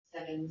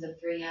seconds of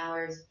 3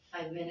 hours,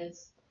 5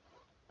 minutes.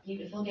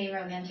 Beautiful day,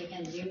 romantic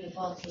and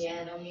beautiful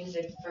piano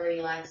music for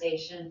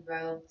relaxation,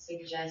 bro.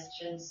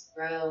 Suggestions,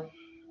 bro.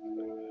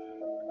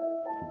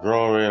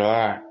 Girl,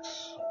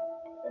 relax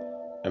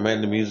and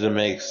make the music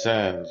make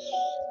sense.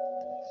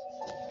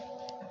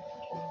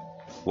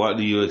 What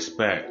do you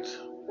expect?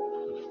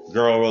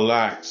 Girl,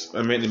 relax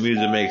and make the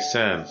music make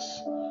sense.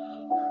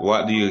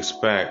 What do you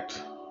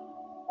expect?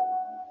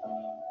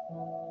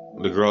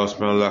 The girl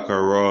smell like a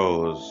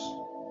rose,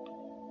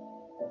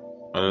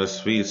 and the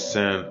sweet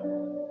scent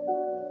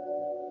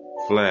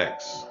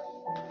flex.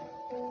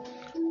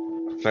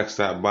 Flex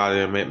that body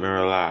and make me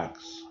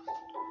relax.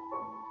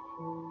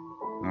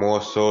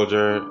 More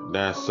soldier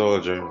than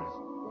soldier.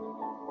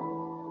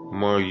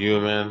 More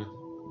human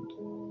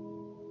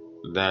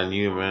than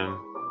human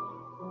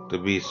to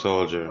be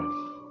soldier.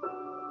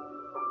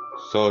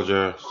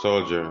 Soldier,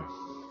 soldier.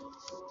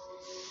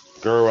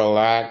 Girl,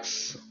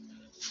 relax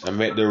and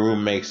make the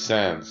room make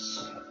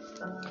sense.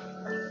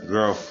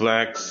 Girl,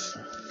 flex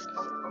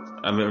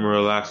and make me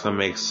relax and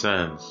make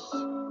sense.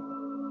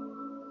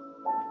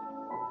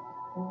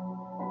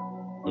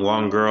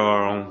 One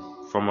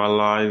girl from my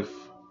life,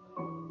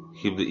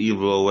 keep the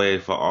evil away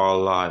for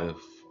all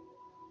life.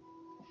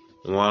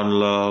 One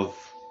love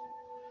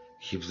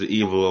keeps the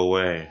evil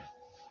away.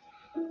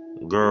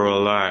 Girl,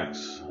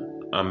 relax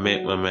and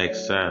make me make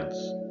sense.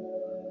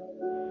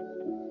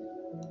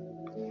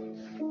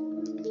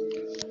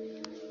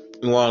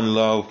 One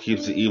love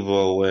keeps the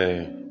evil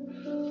away.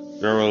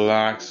 Girl,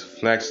 relax,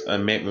 flex,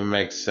 and make me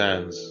make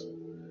sense.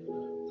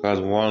 Cause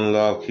one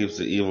love keeps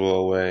the evil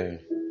away.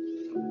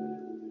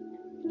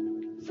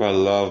 For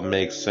love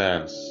makes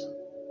sense.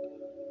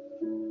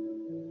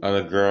 And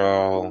the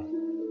girl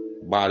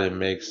body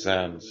makes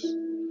sense.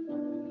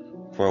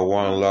 For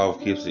one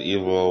love keeps the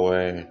evil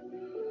away.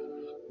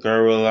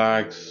 Girl,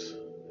 relax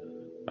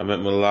and make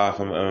me laugh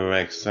and make me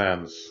make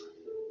sense.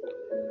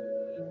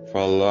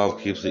 For love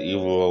keeps the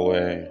evil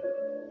away.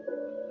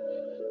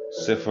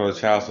 Sit for the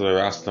child to the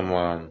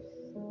Rastaman.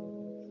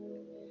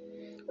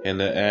 In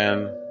the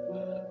end,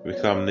 we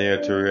come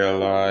near to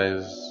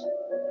realize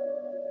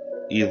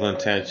evil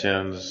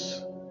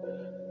intentions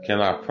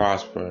cannot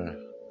prosper,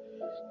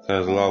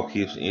 because love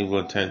keeps evil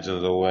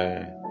intentions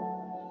away.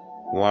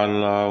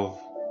 One love,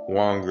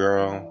 one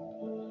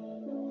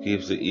girl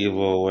keeps the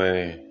evil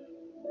away.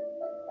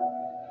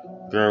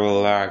 Girl,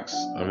 relax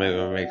and make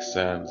it make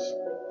sense.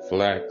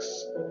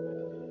 Flex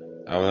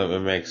and let me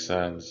make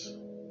sense.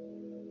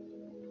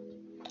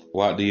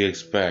 What do you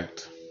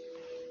expect?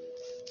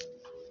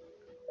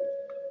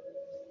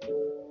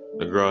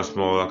 The girl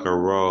smells like a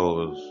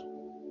rose,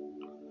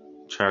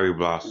 cherry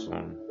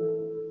blossom.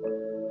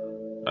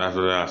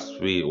 After that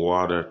sweet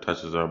water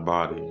touches her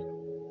body,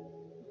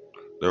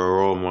 the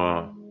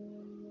aroma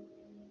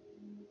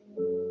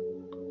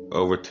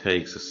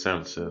overtakes the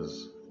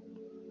senses,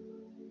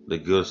 the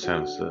good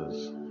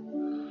senses.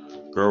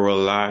 Girl,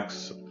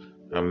 relax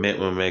and make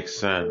me make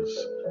sense.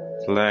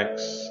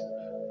 Flex,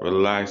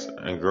 relax,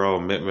 and girl,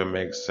 make me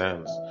make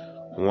sense.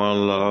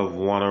 One love,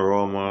 one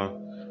aroma,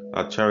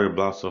 a cherry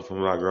blossom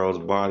from that girl's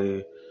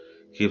body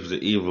keeps the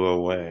evil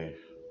away.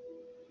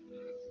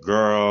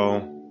 Girl,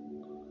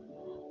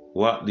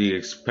 what do you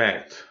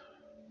expect?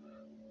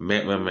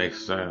 Make me make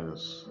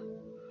sense.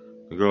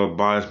 The girl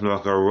body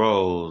smells like a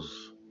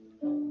rose,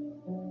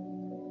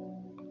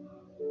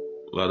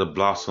 like the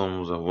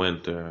blossoms of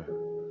winter.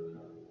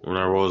 When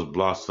a rose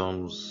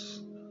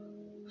blossoms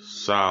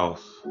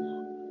south,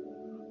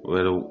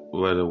 where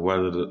the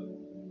weather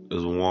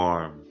is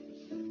warm.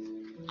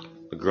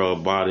 The girl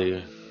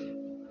body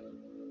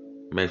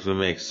makes me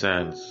make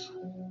sense.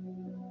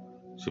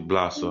 She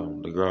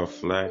blossomed. The girl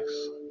flex.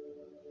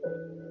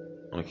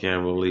 I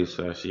can't believe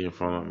that she in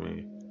front of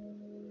me.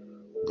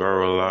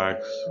 Girl,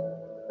 relax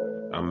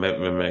and make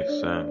me make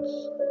sense.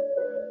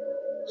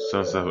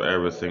 Sense of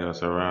everything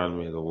that's around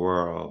me, the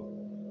world,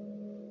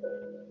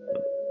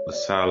 the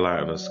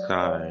satellite in the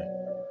sky.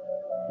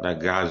 That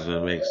guides me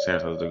to make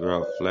sense as the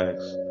girl flex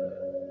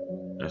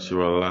and she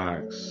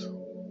relax.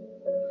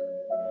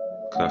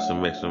 Cause she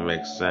makes me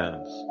make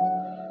sense.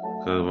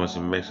 Cause when she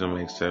makes me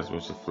make sense,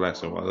 when she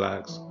flex and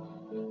relax,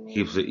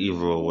 keeps the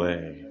evil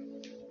away.